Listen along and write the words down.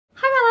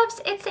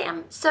loves, it's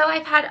Sam. So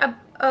I've had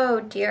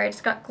oh dear, I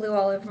just got glue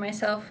all over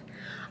myself.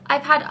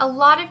 I've had a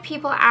lot of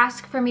people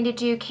ask for me to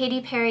do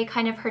Katy Perry,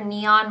 kind of her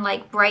neon,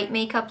 like bright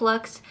makeup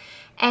looks,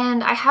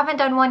 and I haven't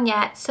done one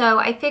yet, so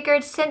I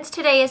figured since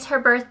today is her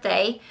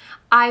birthday,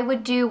 I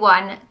would do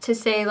one to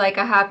say like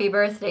a happy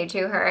birthday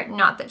to her.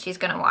 Not that she's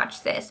gonna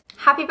watch this.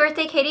 Happy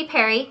birthday, Katy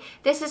Perry.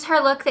 This is her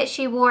look that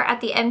she wore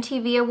at the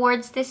MTV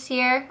Awards this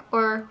year,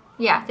 or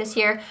yeah, this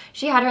year.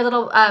 She had her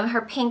little,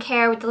 her pink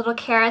hair with the little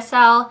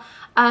carousel.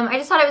 I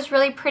just thought it was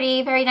really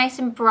pretty, very nice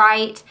and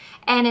bright,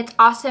 and it's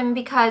awesome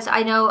because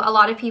I know a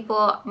lot of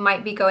people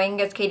might be going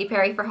as Katy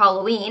Perry for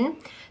Halloween.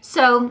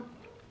 So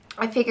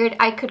I figured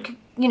I could,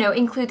 you know,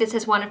 include this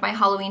as one of my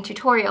Halloween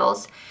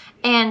tutorials.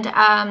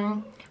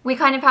 And we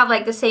kind of have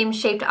like the same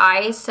shaped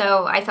eyes,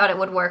 so I thought it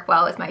would work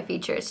well with my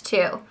features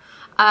too.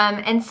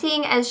 And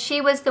seeing as she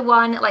was the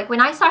one, like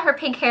when I saw her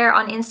pink hair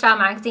on InStyle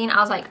magazine,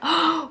 I was like,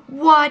 oh,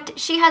 what?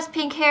 She has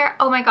pink hair?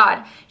 Oh my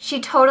God. She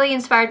totally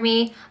inspired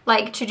me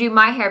like to do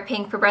my hair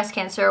pink for breast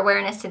cancer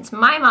awareness since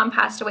my mom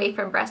passed away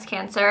from breast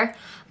cancer.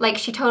 Like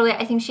she totally,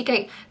 I think she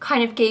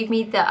kind of gave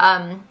me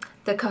the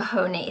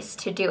cojones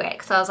to do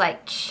it. So I was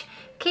like,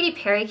 Katy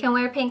Perry can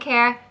wear pink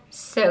hair,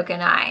 so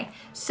can I.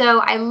 So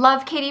I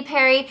love Katy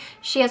Perry.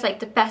 She has like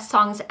the best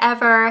songs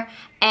ever,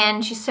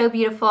 and she's so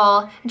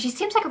beautiful, and she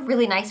seems like a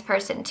really nice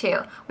person too,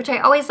 which I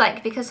always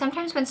like, because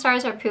sometimes when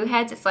stars are poo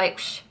heads, it's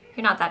like,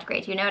 you're not that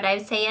great, you know what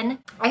I'm saying?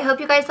 I hope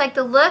you guys like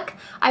the look.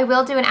 I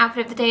will do an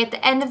outfit of the day at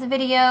the end of the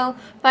video,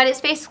 but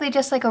it's basically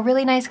just like a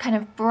really nice kind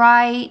of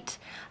bright,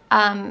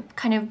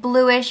 kind of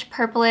bluish,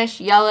 purplish,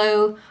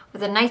 yellow,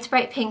 with a nice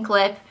bright pink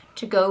lip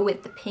to go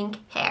with the pink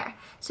hair.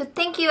 So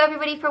thank you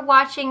everybody for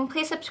watching.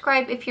 Please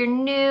subscribe if you're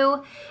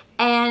new,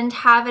 and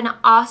have an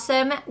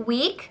awesome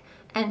week,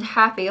 and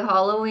happy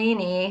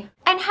Halloweeny.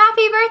 And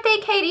happy birthday,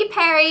 Katy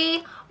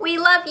Perry! We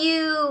love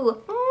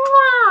you!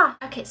 Mwah!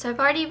 Okay, so I've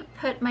already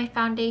put my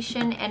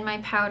foundation and my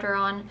powder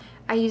on.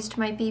 I used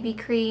my BB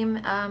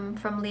cream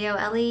from Leo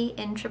Ellie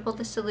in triple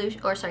the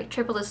solution,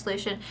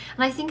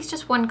 and I think it's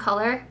just one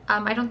color.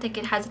 I don't think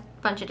it has a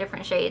bunch of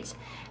different shades.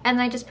 And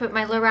then I just put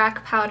my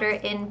Lorac powder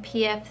in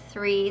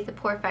PF3, the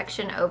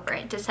Perfection, over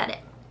it to set it.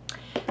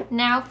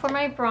 Now for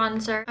my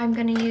bronzer, I'm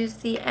going to use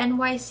the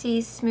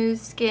NYC Smooth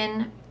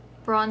Skin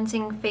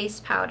Bronzing Face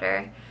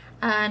Powder.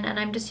 And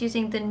I'm just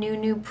using the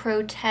New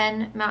Pro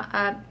 10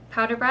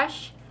 powder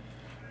brush.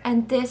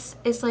 And this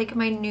is like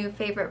my new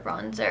favorite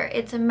bronzer.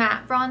 It's a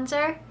matte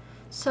bronzer,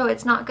 so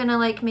it's not gonna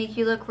like make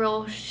you look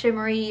real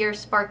shimmery or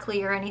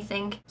sparkly or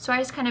anything. So I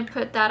just kind of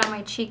put that on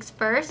my cheeks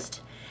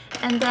first.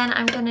 And then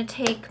I'm gonna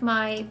take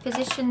my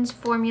Physicians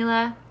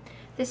Formula.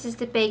 This is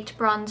the Baked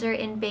Bronzer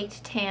in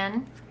Baked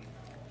Tan.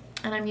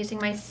 And I'm using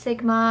my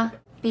Sigma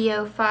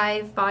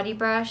BO5 body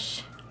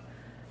brush.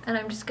 And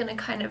I'm just gonna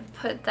kind of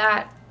put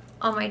that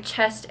on my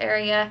chest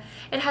area.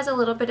 It has a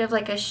little bit of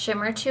like a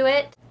shimmer to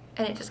it,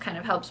 and it just kind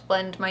of helps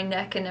blend my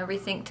neck and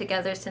everything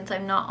together since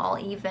I'm not all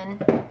even.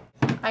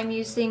 I'm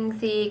using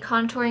the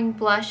Contouring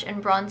Blush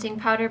and Bronzing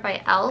Powder by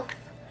e.l.f.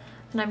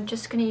 And I'm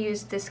just gonna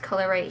use this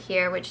color right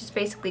here, which is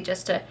basically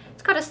just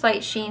it's got a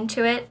slight sheen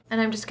to it.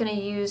 And I'm just gonna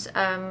use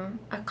a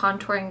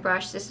contouring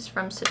brush. This is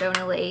from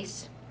Sedona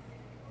Lace.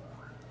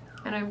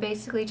 And I'm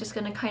basically just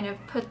gonna kind of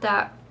put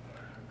that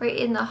right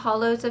in the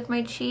hollows of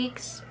my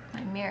cheeks.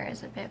 My mirror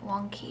is a bit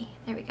wonky.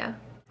 There we go.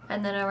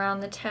 And then around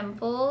the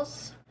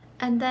temples.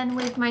 And then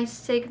with my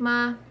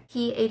Sigma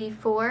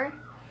P84,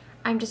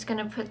 I'm just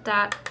gonna put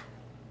that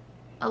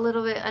a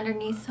little bit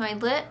underneath my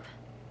lip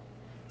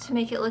to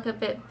make it look a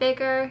bit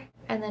bigger,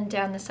 and then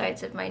down the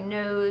sides of my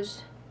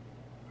nose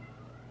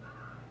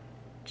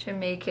to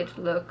make it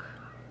look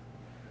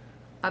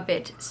a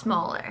bit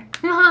smaller.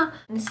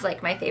 This is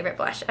like my favorite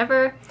blush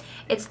ever.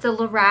 It's the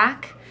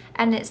Lorac,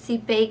 and it's the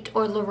Baked,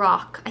 or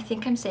Lorac, I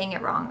think I'm saying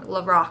it wrong,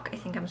 Lorac, I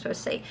think I'm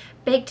supposed to say,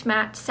 Baked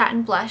Matte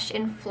Satin Blush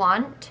in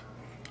Flaunt.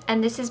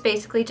 And this is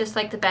basically just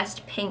like the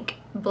best pink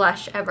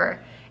blush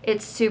ever.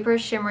 It's super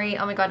shimmery.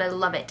 Oh my God, I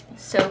love it.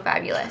 It's so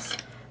fabulous.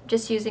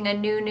 Just using a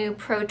New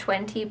Pro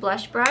 20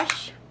 blush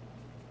brush.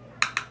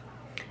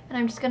 And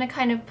I'm just gonna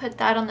kind of put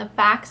that on the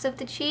backs of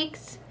the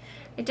cheeks.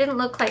 It didn't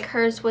look like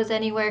hers was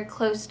anywhere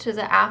close to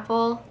the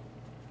apple,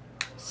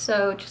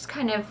 so just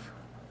kind of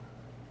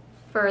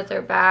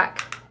further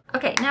back.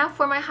 Okay, now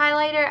for my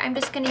highlighter, I'm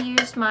just gonna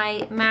use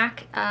my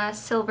MAC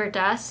Silver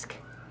Dusk,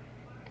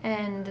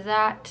 and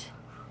that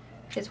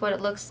is what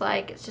it looks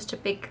like. It's just a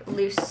big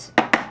loose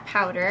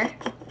powder.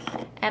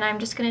 And I'm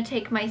just gonna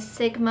take my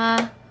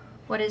Sigma,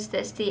 what is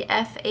this, the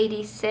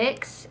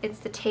F86. It's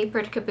the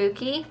Tapered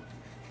Kabuki.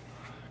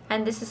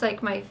 And this is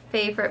like my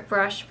favorite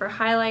brush for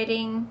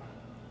highlighting.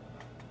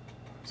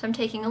 So I'm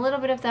taking a little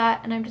bit of that,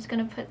 and I'm just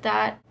gonna put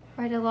that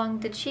right along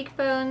the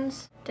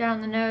cheekbones,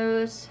 down the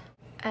nose,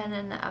 and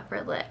then the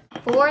upper lip.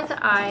 For the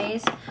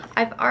eyes,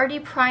 I've already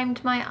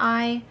primed my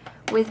eye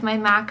with my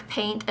MAC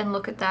paint, and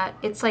look at that.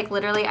 It's like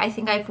literally, I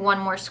think I have one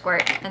more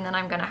squirt, and then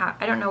I'm gonna have,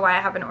 I don't know why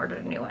I haven't ordered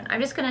a new one.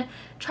 I'm just gonna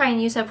try and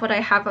use up what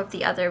I have of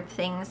the other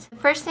things. The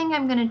first thing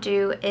I'm gonna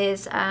do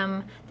is,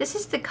 this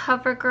is the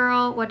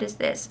CoverGirl, what is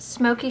this?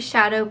 Smoky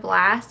Shadow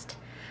Blast.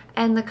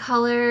 And the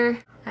color,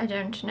 I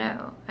don't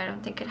know. I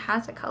don't think it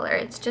has a color.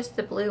 It's just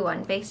the blue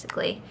one,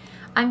 basically.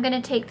 I'm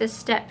gonna take the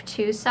step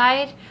 2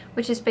 side,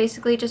 which is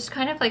basically just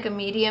kind of like a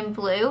medium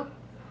blue,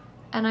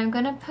 and I'm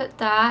gonna put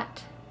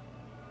that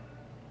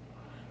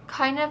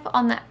kind of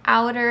on the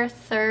outer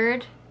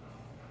third.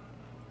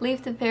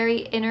 Leave the very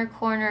inner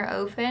corner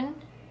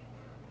open,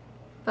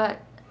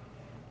 but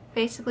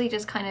basically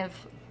just kind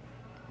of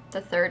the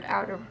third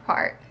outer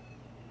part,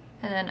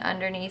 and then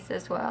underneath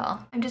as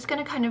well. I'm just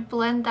gonna kind of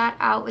blend that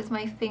out with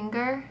my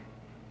finger.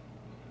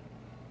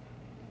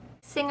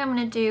 Next thing I'm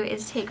gonna do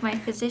is take my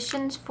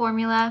Physicians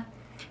formula.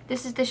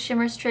 This is the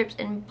Shimmer Strips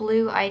in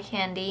Blue Eye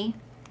Candy,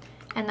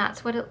 and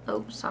that's what it,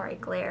 oh sorry,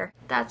 glare.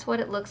 That's what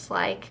it looks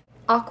like.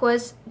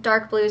 Aquas,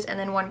 dark blues, and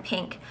then one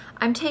pink.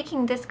 I'm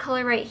taking this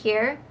color right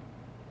here,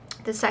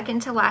 the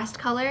second to last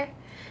color,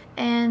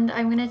 and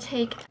I'm gonna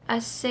take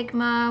a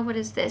Sigma, what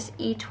is this,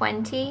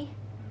 E20?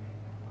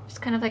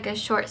 Just kind of like a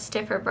short,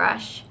 stiffer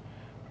brush.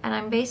 And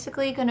I'm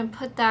basically gonna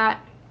put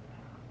that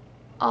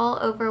all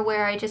over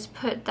where I just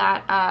put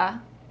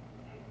that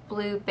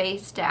blue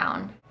base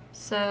down.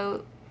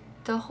 So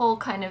the whole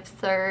kind of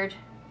third,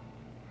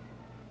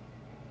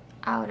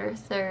 outer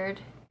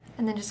third,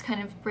 and then just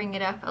kind of bring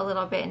it up a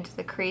little bit into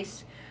the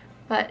crease.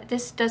 But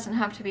this doesn't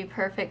have to be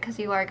perfect because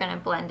you are gonna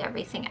blend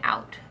everything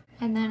out.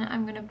 And then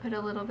I'm gonna put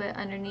a little bit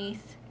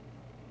underneath.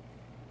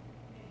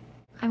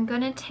 I'm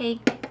gonna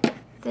take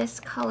this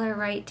color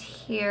right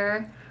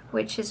here,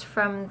 which is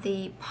from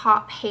the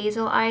Pop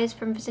Hazel Eyes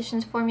from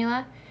Physicians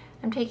Formula.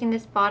 I'm taking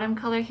this bottom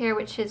color here,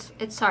 which is,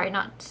 it's sorry,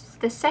 not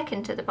the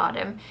second to the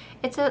bottom.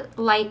 It's a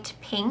light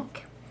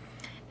pink.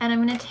 And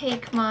I'm gonna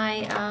take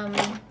my,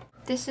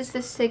 this is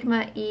the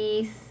Sigma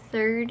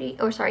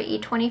E30, or sorry,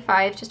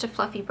 E25, just a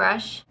fluffy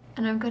brush.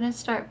 And I'm gonna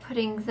start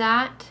putting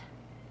that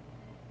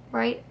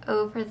right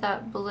over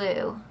that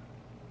blue.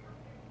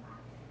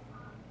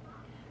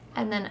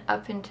 And then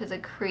up into the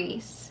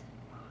crease.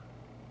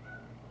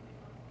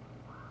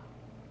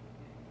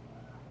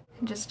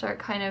 And just start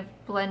kind of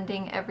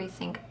blending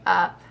everything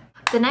up.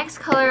 The next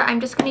color I'm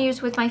just gonna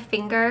use with my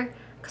finger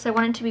because I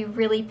want it to be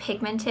really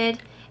pigmented.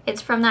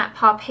 It's from that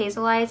Pop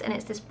Hazel Eyes, and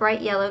it's this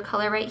bright yellow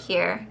color right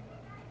here.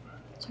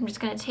 So I'm just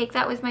gonna take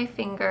that with my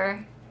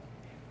finger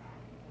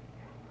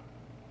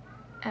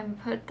and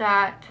put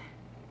that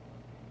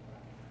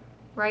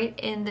right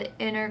in the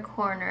inner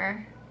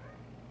corner.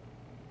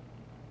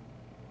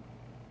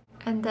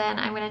 And then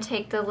I'm gonna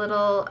take the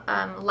little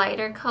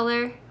lighter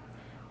color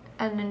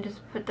and then just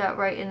put that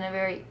right in the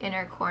very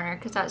inner corner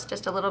because that's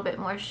just a little bit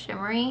more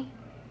shimmery.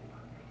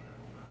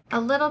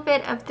 A little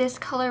bit of this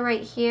color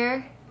right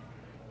here.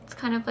 It's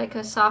kind of like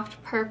a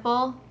soft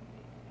purple.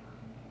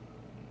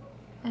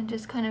 And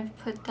just kind of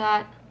put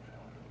that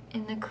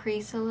in the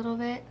crease a little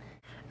bit.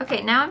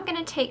 Okay, now I'm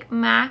gonna take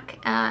MAC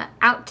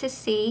Out to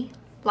Sea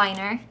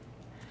liner,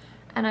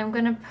 and I'm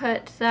gonna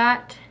put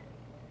that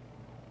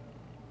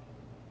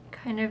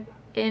kind of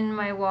in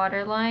my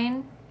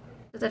waterline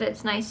so that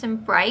it's nice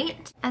and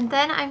bright. And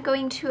then I'm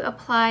going to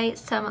apply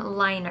some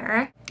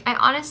liner. I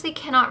honestly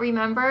cannot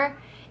remember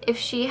if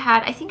she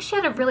had, I think she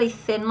had a really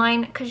thin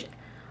line, because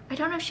I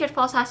don't know if she had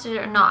false lashes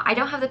or not. I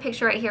don't have the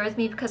picture right here with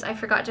me because I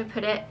forgot to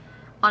put it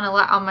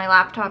on my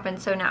laptop, and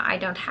so now I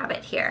don't have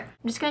it here.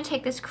 I'm just gonna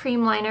take this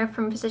cream liner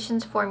from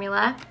Physicians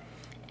Formula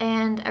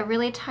and a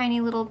really tiny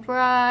little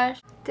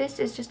brush. This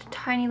is just a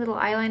tiny little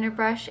eyeliner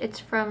brush. It's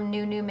from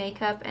New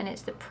Makeup, and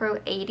it's the Pro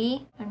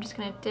 80. I'm just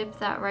gonna dip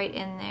that right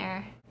in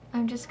there.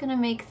 I'm just gonna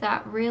make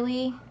that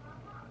really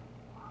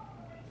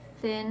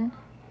thin.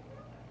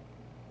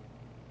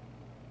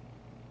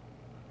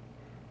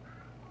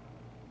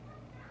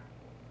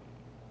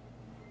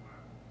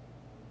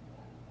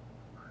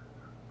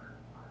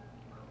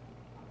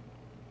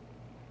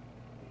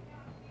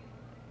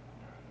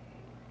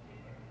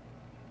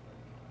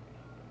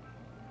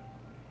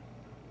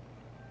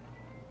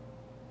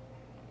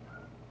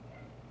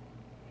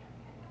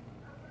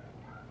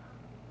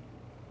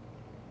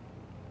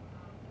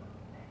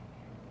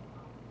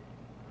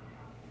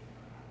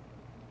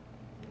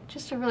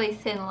 Just a really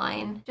thin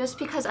line, just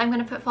because I'm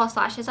gonna put false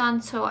lashes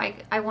on, so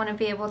I want to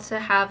be able to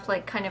have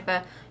like kind of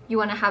a, you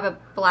want to have a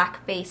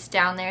black base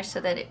down there so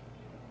that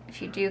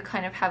if you do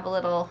kind of have a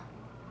little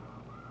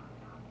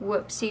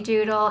whoopsie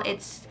doodle,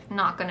 it's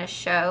not gonna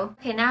show.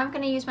 Okay, now I'm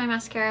gonna use my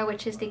mascara,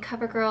 which is the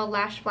CoverGirl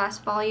Lash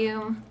Blast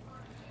Volume,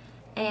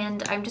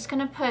 and I'm just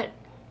gonna put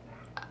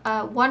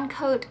one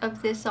coat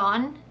of this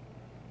on,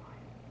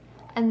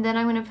 and then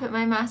I'm gonna put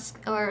my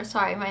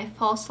my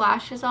false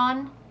lashes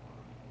on.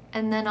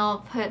 And then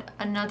I'll put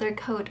another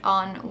coat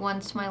on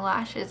once my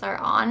lashes are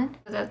on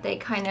so that they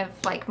kind of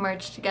like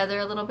merge together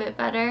a little bit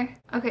better.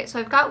 Okay, so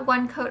I've got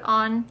one coat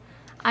on.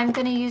 I'm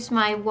gonna use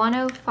my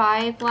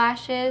 105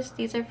 lashes.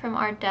 These are from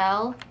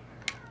Ardell,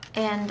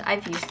 and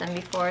I've used them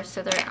before,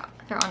 so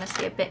they're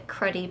honestly a bit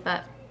cruddy,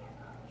 but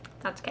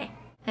that's okay.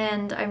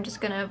 And I'm just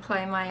gonna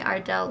apply my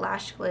Ardell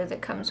lash glue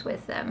that comes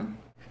with them.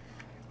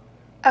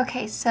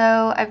 Okay,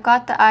 so I've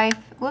got the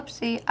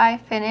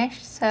eye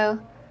finished, so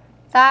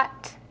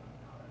that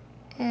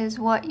is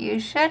what you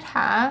should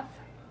have.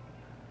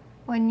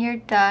 when you're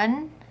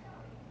done,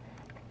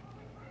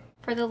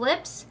 for the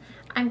lips,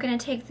 I'm gonna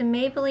take the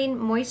Maybelline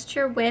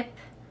Moisture Whip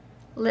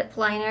lip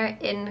liner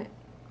in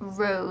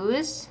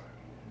Rose.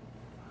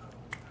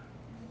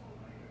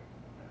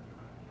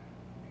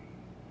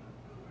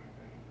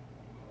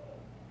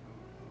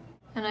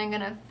 And I'm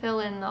gonna fill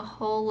in the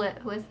whole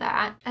lip with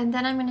that. And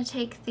then I'm gonna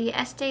take the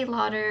Estee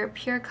Lauder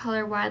Pure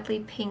Color Wildly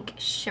Pink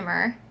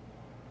Shimmer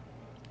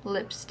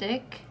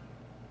lipstick.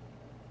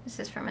 This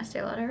is from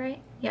Estee Lauder,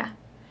 right? Yeah.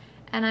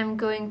 And I'm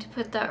going to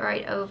put that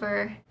right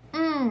over.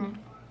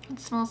 It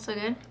smells so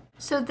good.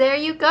 So there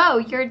you go,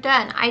 you're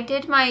done. I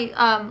did my,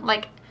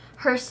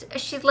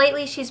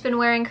 lately she's been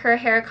wearing her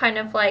hair kind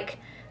of like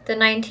the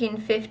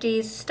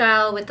 1950s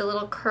style with the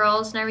little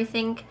curls and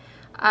everything.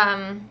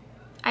 I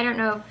don't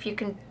know if you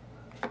can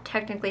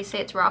technically say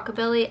it's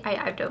rockabilly,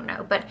 I don't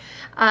know, but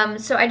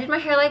so I did my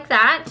hair like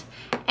that,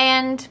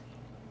 and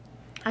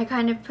I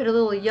kind of put a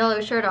little yellow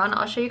shirt on.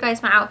 I'll show you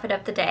guys my outfit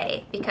of the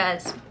day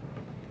because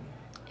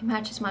it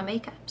matches my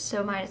makeup,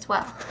 so might as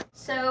well.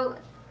 So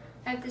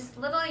I have this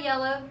little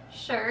yellow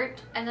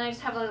shirt, and then I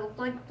just have a little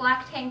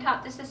black tank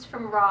top. This is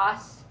from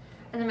Ross,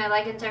 and then my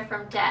leggings are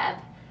from Deb,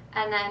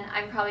 and then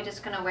I'm probably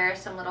just gonna wear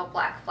some little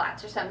black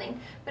flats or something.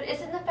 But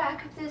isn't the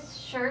back of this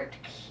shirt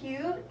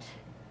cute?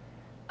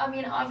 I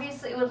mean,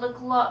 obviously it would look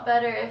a lot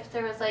better if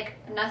there was like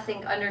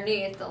nothing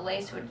underneath. The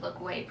lace would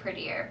look way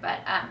prettier, but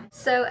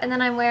so, and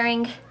then I'm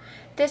wearing,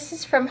 this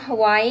is from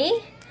Hawaii.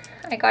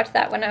 I got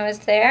that when I was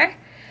there.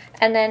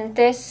 And then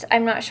this,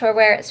 I'm not sure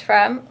where it's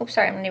from. Oops,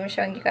 sorry, I'm not even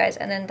showing you guys.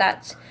 And then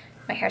that's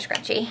my hair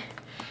scrunchie.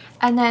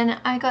 And then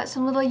I got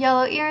some little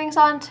yellow earrings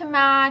on to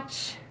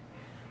match.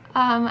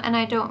 And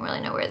I don't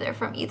really know where they're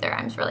from either.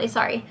 I'm really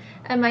sorry.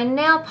 And my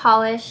nail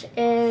polish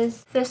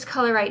is this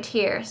color right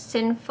here,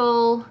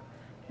 Sinful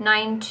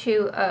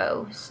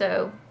 920.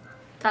 So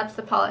that's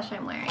the polish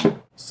I'm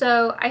wearing.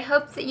 So I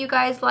hope that you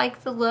guys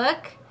like the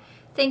look.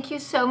 Thank you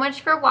so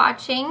much for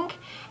watching,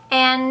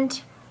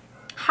 and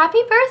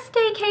happy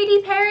birthday,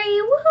 Katy Perry!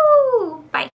 Woohoo! Bye.